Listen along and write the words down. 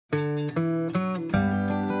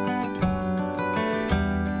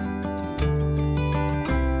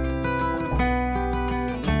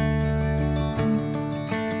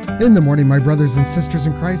In the morning, my brothers and sisters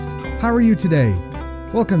in Christ, how are you today?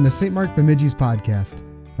 Welcome to St. Mark Bemidji's podcast,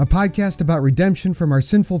 a podcast about redemption from our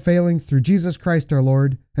sinful failings through Jesus Christ our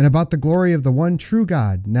Lord, and about the glory of the one true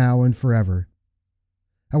God, now and forever.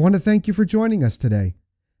 I want to thank you for joining us today.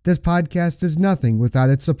 This podcast is nothing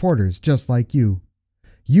without its supporters, just like you.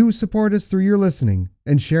 You support us through your listening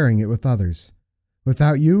and sharing it with others.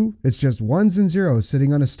 Without you, it's just ones and zeros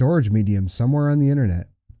sitting on a storage medium somewhere on the internet.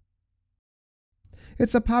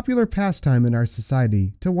 It's a popular pastime in our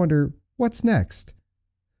society to wonder, what's next?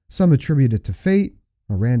 Some attribute it to fate,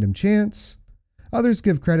 a random chance. Others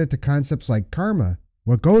give credit to concepts like karma,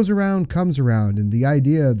 what goes around comes around, and the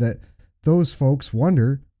idea that those folks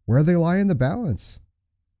wonder where they lie in the balance.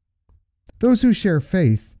 Those who share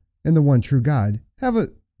faith in the one true God have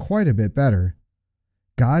it quite a bit better.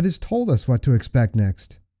 God has told us what to expect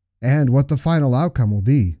next, and what the final outcome will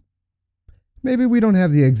be. Maybe we don't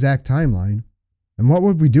have the exact timeline. And what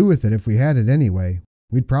would we do with it if we had it anyway?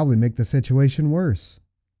 We'd probably make the situation worse.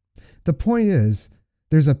 The point is,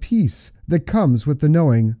 there's a peace that comes with the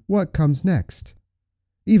knowing what comes next,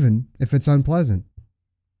 even if it's unpleasant.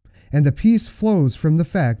 And the peace flows from the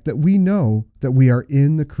fact that we know that we are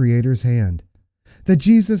in the Creator's hand, that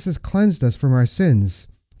Jesus has cleansed us from our sins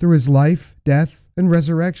through his life, death, and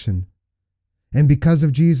resurrection. And because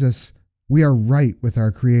of Jesus, we are right with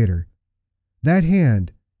our Creator. That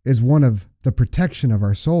hand is one of the protection of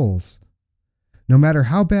our souls. No matter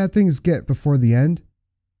how bad things get before the end,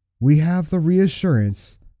 we have the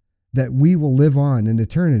reassurance that we will live on in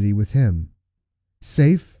eternity with him,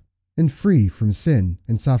 safe and free from sin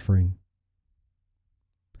and suffering.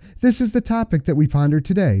 This is the topic that we ponder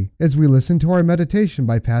today as we listen to our meditation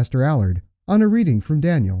by Pastor Allard on a reading from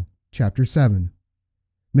Daniel, chapter 7.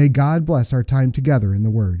 May God bless our time together in the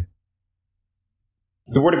Word.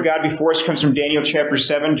 The Word of God before us comes from Daniel chapter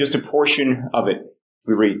 7, just a portion of it.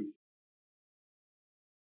 We read.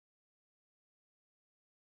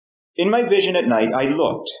 In my vision at night I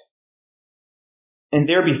looked, and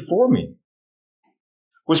there before me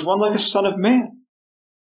was one like a son of man,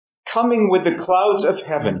 coming with the clouds of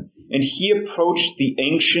heaven, and he approached the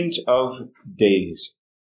Ancient of Days,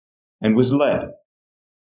 and was led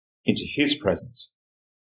into his presence.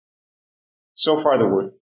 So far the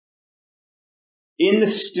Word. In the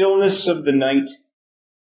stillness of the night,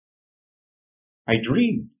 I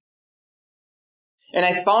dreamed. And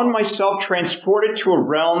I found myself transported to a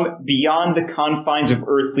realm beyond the confines of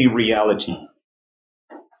earthly reality.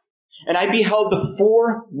 And I beheld the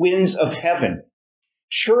four winds of heaven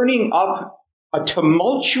churning up a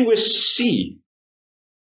tumultuous sea.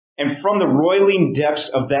 And from the roiling depths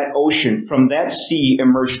of that ocean, from that sea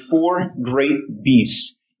emerged four great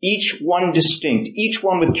beasts, each one distinct, each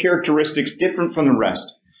one with characteristics different from the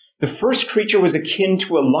rest. The first creature was akin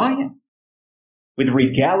to a lion, with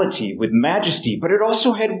regality, with majesty, but it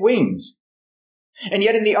also had wings. And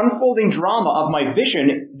yet in the unfolding drama of my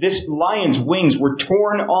vision, this lion's wings were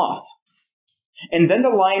torn off. And then the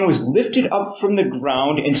lion was lifted up from the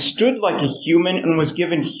ground and stood like a human and was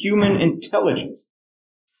given human intelligence,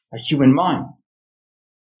 a human mind.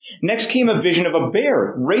 Next came a vision of a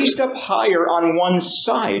bear raised up higher on one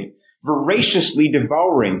side, voraciously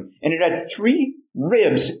devouring, and it had 3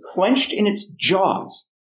 ribs clenched in its jaws.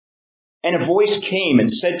 And a voice came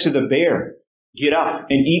and said to the bear, "Get up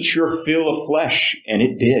and eat your fill of flesh," and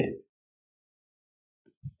it did.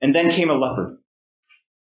 And then came a leopard,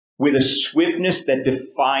 with a swiftness that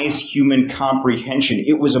defies human comprehension.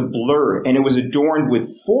 It was a blur, and it was adorned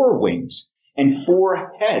with 4 wings and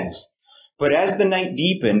 4 heads. But as the night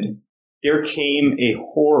deepened, there came a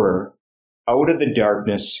horror out of the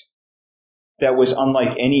darkness that was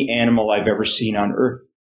unlike any animal I've ever seen on earth.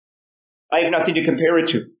 I have nothing to compare it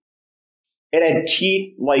to. It had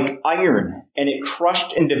teeth like iron, and it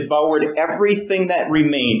crushed and devoured everything that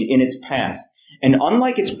remained in its path. And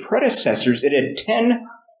unlike its predecessors, it had 10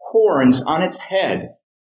 horns on its head.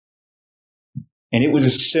 And it was a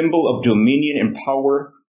symbol of dominion and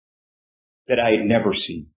power that I had never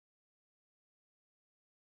seen.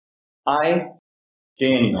 I,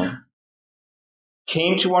 Daniel,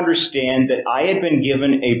 came to understand that I had been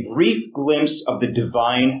given a brief glimpse of the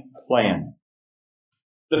divine plan.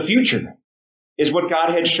 The future is what God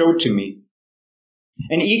had showed to me.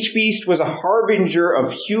 And each beast was a harbinger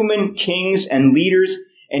of human kings and leaders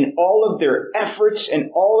and all of their efforts and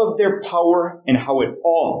all of their power, and how it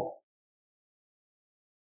all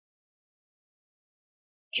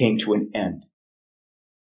came to an end.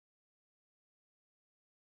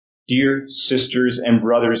 Dear sisters and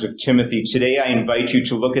brothers of Timothy, today I invite you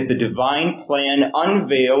to look at the divine plan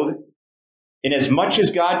unveiled, inasmuch as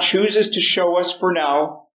God chooses to show us for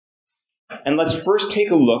now And let's first take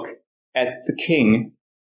a look at the king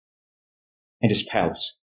and his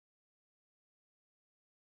palace.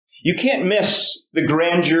 You can't miss the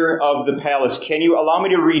grandeur of the palace. Can you allow me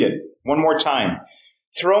to read it one more time?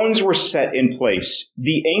 Thrones were set in place.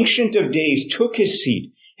 The Ancient of Days took his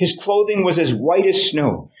seat. His clothing was as white as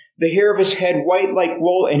snow, the hair of his head white like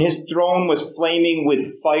wool, and his throne was flaming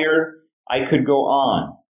with fire. I could go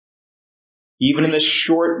on, even in this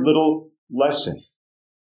short little lesson.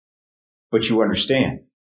 But you understand.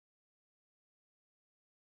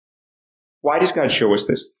 Why does God show us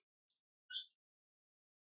this?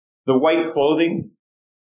 The white clothing,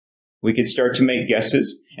 we could start to make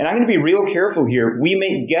guesses. And I'm going to be real careful here. We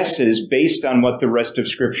make guesses based on what the rest of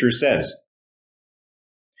Scripture says.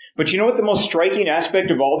 But you know what the most striking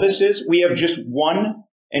aspect of all this is? We have just one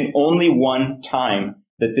and only one time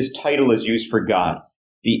that this title is used for God,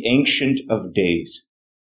 the Ancient of Days.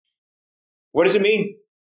 What does it mean?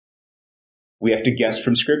 We have to guess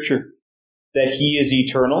from Scripture that he is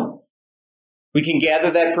eternal. We can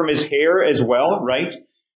gather that from his hair as well, right?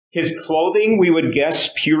 His clothing, we would guess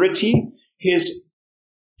purity. His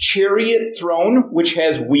chariot throne, which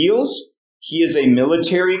has wheels, he is a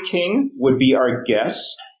military king, would be our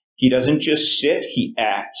guess. He doesn't just sit, he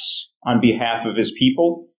acts on behalf of his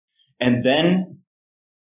people. And then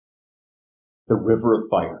the river of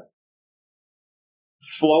fire,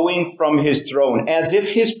 flowing from his throne, as if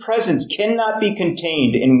his presence cannot be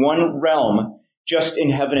contained in one realm, just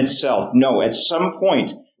in heaven itself. No, at some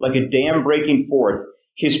point, like a dam breaking forth,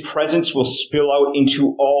 his presence will spill out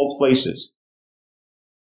into all places.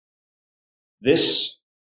 This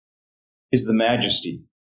is the majesty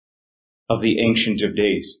of the Ancient of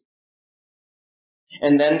Days.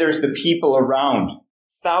 And then there's the people around,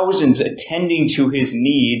 thousands attending to his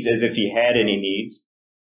needs as if he had any needs.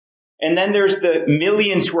 And then there's the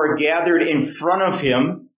millions who are gathered in front of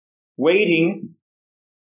him, waiting.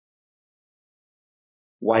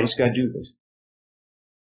 Why does God do this?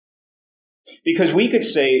 Because we could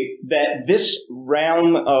say that this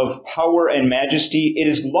realm of power and majesty, it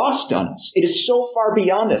is lost on us. It is so far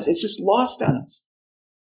beyond us. It's just lost on us.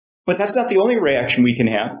 But that's not the only reaction we can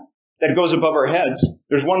have that goes above our heads.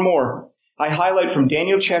 There's one more. I highlight from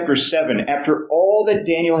Daniel chapter 7. After all that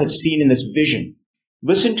Daniel had seen in this vision,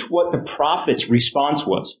 listen to what the prophet's response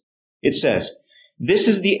was. It says, "This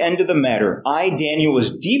is the end of the matter. I, Daniel,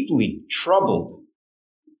 was deeply troubled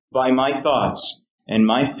by my thoughts, and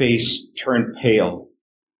my face turned pale.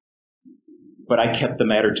 But I kept the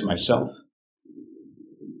matter to myself."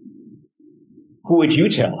 Who would you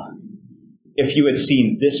tell if you had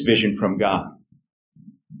seen this vision from God?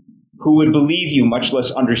 Who would believe you, much less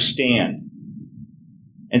understand?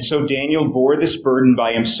 And so Daniel bore this burden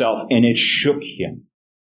by himself, and it shook him.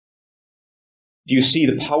 Do you see,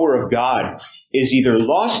 the power of God is either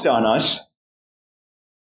lost on us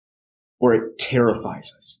or it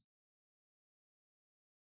terrifies us.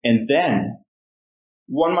 And then,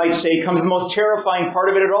 one might say, comes the most terrifying part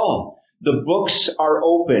of it at all. The books are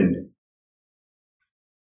opened.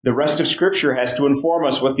 The rest of Scripture has to inform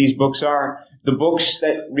us what these books are. The books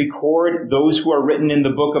that record those who are written in the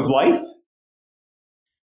book of life,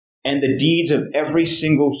 and the deeds of every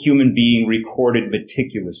single human being recorded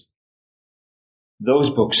meticulously.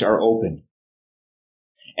 Those books are open.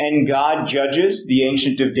 And God judges the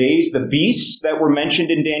Ancient of Days, the beasts that were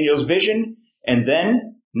mentioned in Daniel's vision, and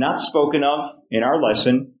then, not spoken of in our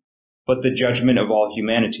lesson, but the judgment of all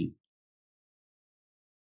humanity.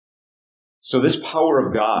 So this power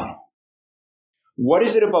of God, what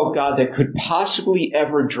is it about God that could possibly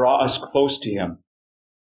ever draw us close to him?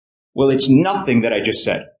 Well, it's nothing that I just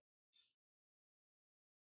said.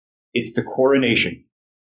 It's the coronation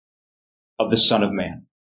of the Son of Man.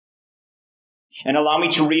 And allow me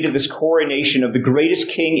to read of this coronation of the greatest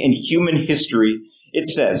king in human history. It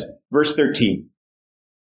says, verse 13,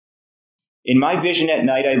 "In my vision at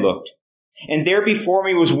night I looked, and there before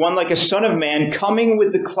me was one like a son of man coming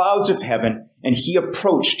with the clouds of heaven, and he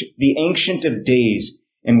approached the Ancient of Days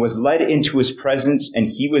and was led into his presence, and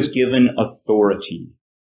he was given authority."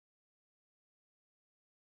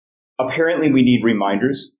 Apparently we need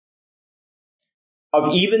reminders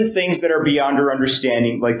of even things that are beyond our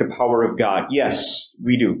understanding, like the power of God. Yes,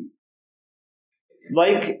 we do.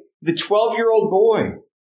 Like the 12-year-old boy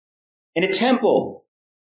in a temple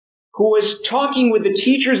who was talking with the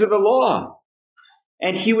teachers of the law.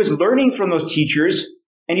 And he was learning from those teachers,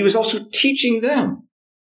 and he was also teaching them.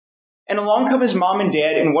 And along come his mom and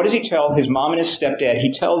dad, and what does he tell his mom and his stepdad?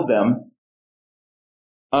 He tells them,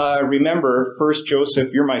 remember, first,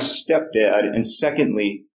 Joseph, you're my stepdad, and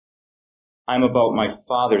secondly, I'm about my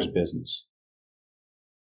Father's business.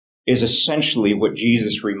 is essentially what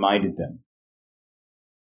Jesus reminded them.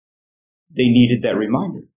 They needed that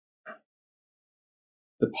reminder.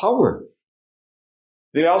 The power.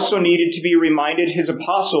 They also needed to be reminded, his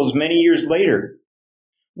apostles, many years later,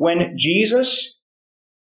 when Jesus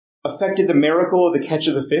effected the miracle of the catch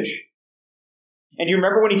of the fish. And do you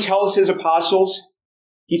remember when he tells his apostles,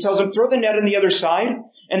 he tells them, throw the net on the other side?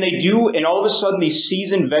 And they do, and all of a sudden these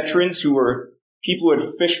seasoned veterans who were people who had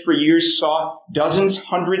fished for years saw dozens,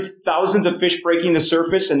 hundreds, thousands of fish breaking the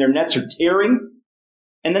surface, and their nets are tearing.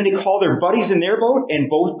 And then they call their buddies in their boat, and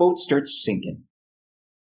both boats start sinking.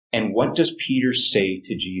 And what does Peter say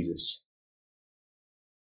to Jesus?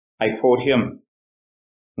 I quote him.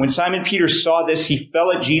 When Simon Peter saw this, he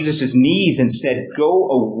fell at Jesus' knees and said, "Go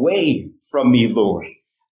away from me, Lord.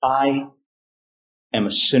 I am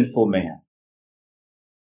a sinful man."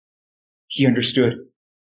 He understood.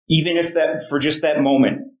 Even if that, for just that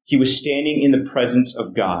moment, he was standing in the presence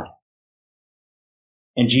of God.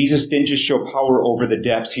 And Jesus didn't just show power over the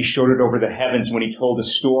depths, he showed it over the heavens when he told the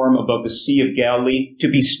storm above the Sea of Galilee to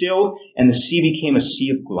be still, and the sea became a sea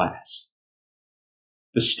of glass.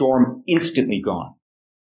 The storm instantly gone.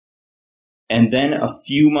 And then a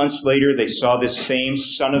few months later, they saw this same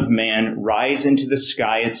Son of Man rise into the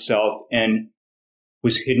sky itself and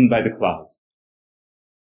was hidden by the clouds.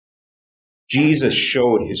 Jesus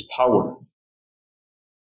showed his power.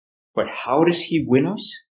 But how does he win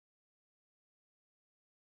us?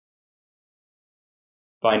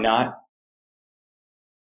 By not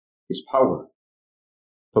his power,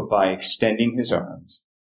 but by extending his arms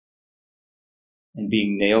and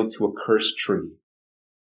being nailed to a cursed tree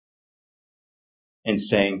and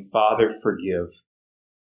saying, "Father, forgive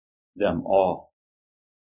them all,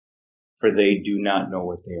 for they do not know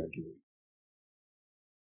what they are doing."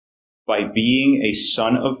 By being a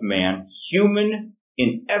Son of Man, human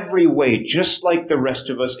in every way, just like the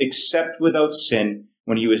rest of us, except without sin,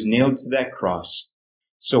 when he was nailed to that cross.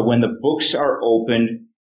 So when the books are opened,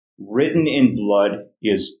 written in blood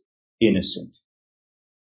is innocent.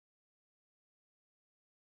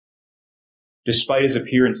 Despite his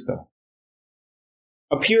appearance, though.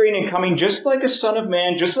 Appearing and coming just like a Son of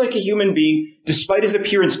Man, just like a human being, despite his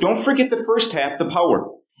appearance, don't forget the first half, the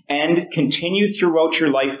power, and continue throughout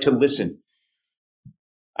your life to listen.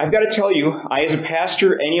 I've got to tell you, I as a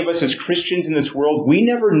pastor, any of us as Christians in this world, we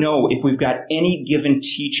never know if we've got any given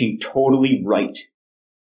teaching totally right.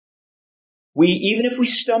 Even if we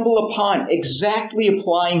stumble upon exactly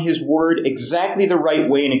applying his word exactly the right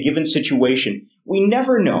way in a given situation, we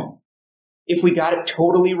never know if we got it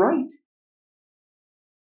totally right.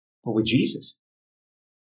 But with Jesus,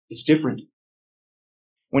 it's different.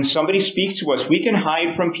 When somebody speaks to us, we can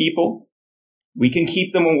hide from people. We can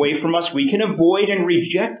keep them away from us. We can avoid and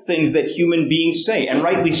reject things that human beings say, and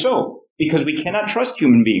rightly so, because we cannot trust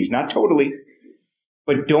human beings, not totally.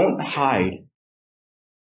 But don't hide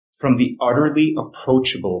from the utterly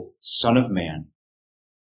approachable Son of Man.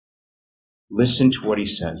 Listen to what he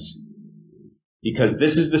says. Because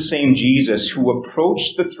this is the same Jesus who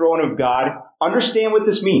approached the throne of God. Understand what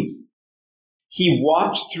this means. He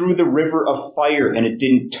walked through the river of fire and it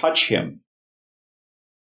didn't touch him.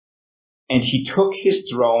 And he took his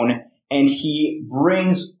throne and he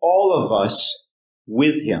brings all of us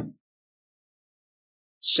with him.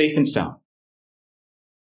 Safe and sound.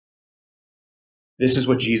 This is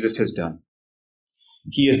what Jesus has done.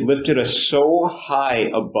 He has lifted us so high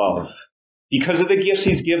above because of the gifts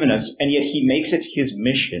he's given us, and yet he makes it his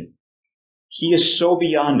mission. He is so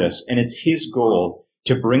beyond us, and it's his goal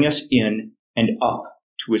to bring us in and up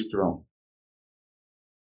to his throne.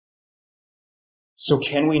 So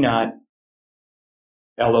can we not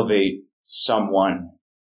elevate someone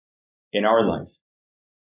in our life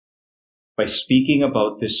by speaking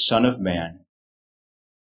about this Son of Man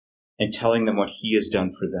and telling them what he has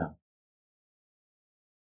done for them?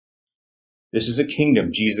 This is a kingdom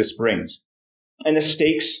Jesus brings, and the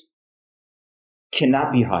stakes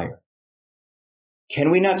cannot be higher. Can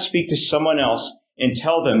we not speak to someone else and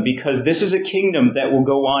tell them, because this is a kingdom that will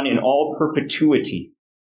go on in all perpetuity?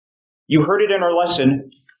 You heard it in our lesson.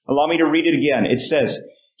 Allow me to read it again. It says,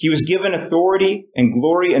 he was given authority and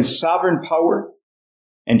glory and sovereign power,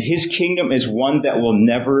 and his kingdom is one that will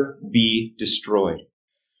never be destroyed.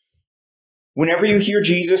 Whenever you hear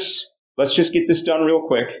Jesus, let's just get this done real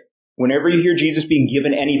quick. Whenever you hear Jesus being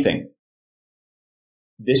given anything,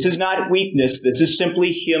 this is not weakness. This is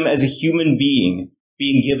simply him as a human being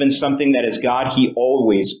being given something that as God he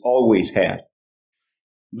always had.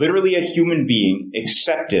 Literally a human being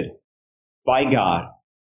accepted by God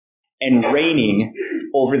and reigning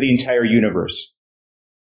over the entire universe.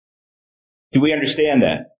 Do we understand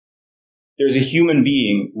that? there's a human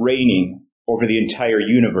being reigning over the entire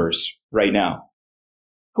universe right now,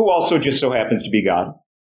 who also just so happens to be God.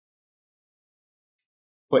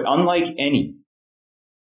 But unlike any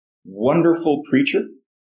wonderful preacher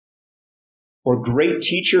or great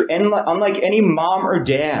teacher, and unlike any mom or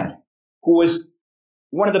dad who was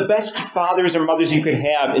one of the best fathers or mothers you could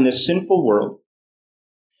have in this sinful world,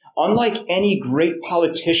 unlike any great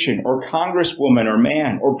politician or congresswoman or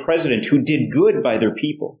man or president who did good by their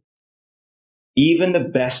people, even the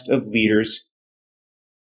best of leaders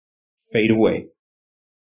fade away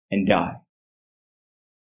and die.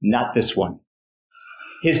 Not this one.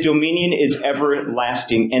 His dominion is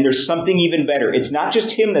everlasting, and there's something even better. It's not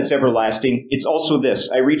just him that's everlasting, it's also this.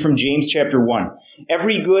 I read from James chapter 1.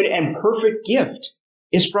 Every good and perfect gift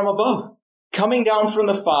is from above, coming down from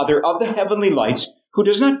the Father of the heavenly lights, who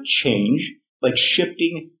does not change like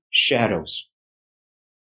shifting shadows.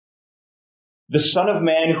 The Son of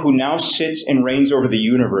Man, who now sits and reigns over the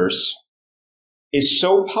universe, is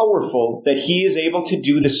so powerful that he is able to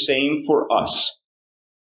do the same for us,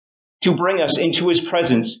 to bring us into his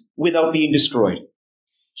presence without being destroyed.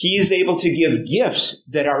 He is able to give gifts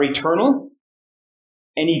that are eternal,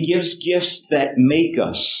 and he gives gifts that make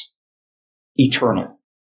us eternal.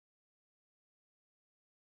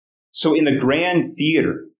 So in the grand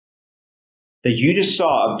theater that you just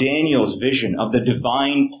saw of Daniel's vision of the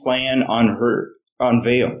divine plan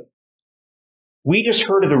unveiled, we just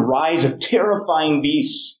heard of the rise of terrifying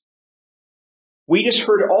beasts. We just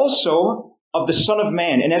heard also of the Son of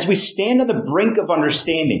Man. And as we stand on the brink of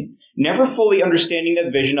understanding, never fully understanding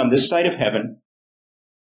that vision on this side of heaven,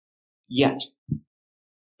 yet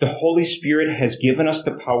the Holy Spirit has given us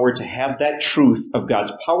the power to have that truth of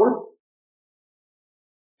God's power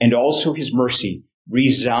and also his mercy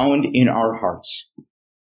resound in our hearts.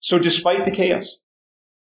 So despite the chaos,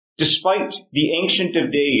 despite the Ancient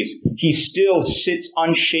of Days, he still sits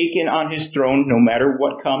unshaken on his throne no matter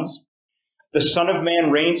what comes. The Son of Man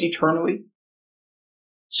reigns eternally.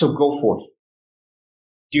 So go forth,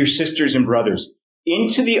 dear sisters and brothers,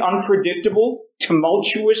 into the unpredictable,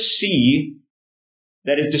 tumultuous sea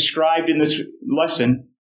that is described in this lesson,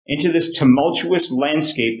 into this tumultuous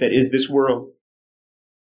landscape that is this world,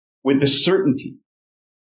 with the certainty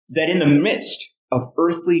that in the midst of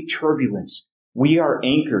earthly turbulence, we are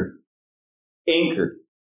anchored in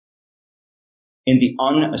the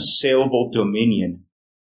unassailable dominion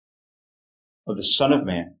of the Son of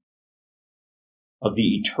Man, of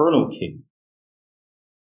the eternal King,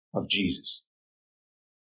 of Jesus.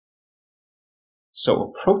 So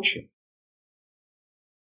approach him.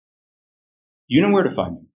 You know where to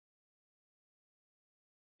find him.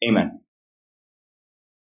 Amen.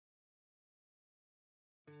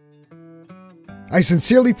 I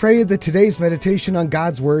sincerely pray that today's meditation on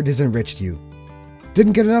God's Word has enriched you.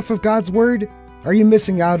 Didn't get enough of God's Word? Are you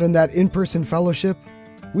missing out on that in-person fellowship?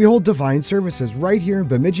 We hold divine services right here in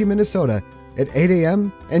Bemidji, Minnesota at 8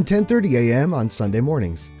 a.m. and 10:30 a.m. on Sunday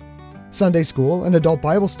mornings. Sunday school and adult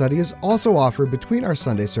Bible study is also offered between our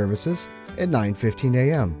Sunday services at 9:15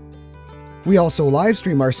 a.m. We also live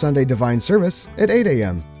stream our Sunday divine service at 8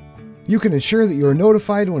 a.m. You can ensure that you are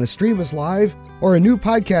notified when a stream is live or a new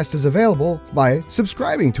podcast is available by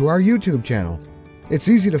subscribing to our YouTube channel. It's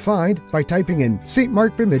easy to find by typing in St.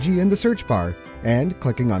 Mark Bemidji in the search bar and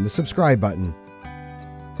clicking on the subscribe button.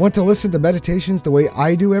 Want to listen to meditations the way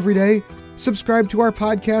I do every day? Subscribe to our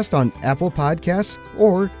podcast on Apple Podcasts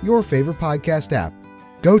or your favorite podcast app.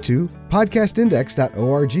 Go to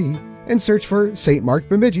podcastindex.org and search for St. Mark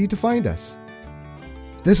Bemidji to find us.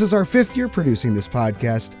 This is our 5th year producing this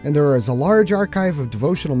podcast, and there is a large archive of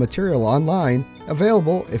devotional material online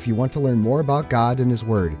available if you want to learn more about God and His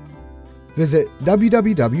Word. Visit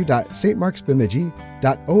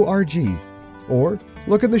www.stmarksbemidji.org or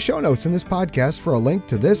look in the show notes in this podcast for a link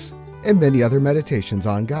to this and many other meditations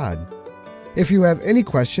on God. If you have any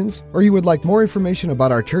questions or you would like more information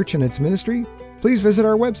about our church and its ministry, please visit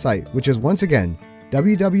our website, which is once again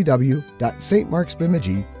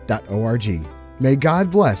www.stmarksbemidji.org. May God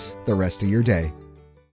bless the rest of your day.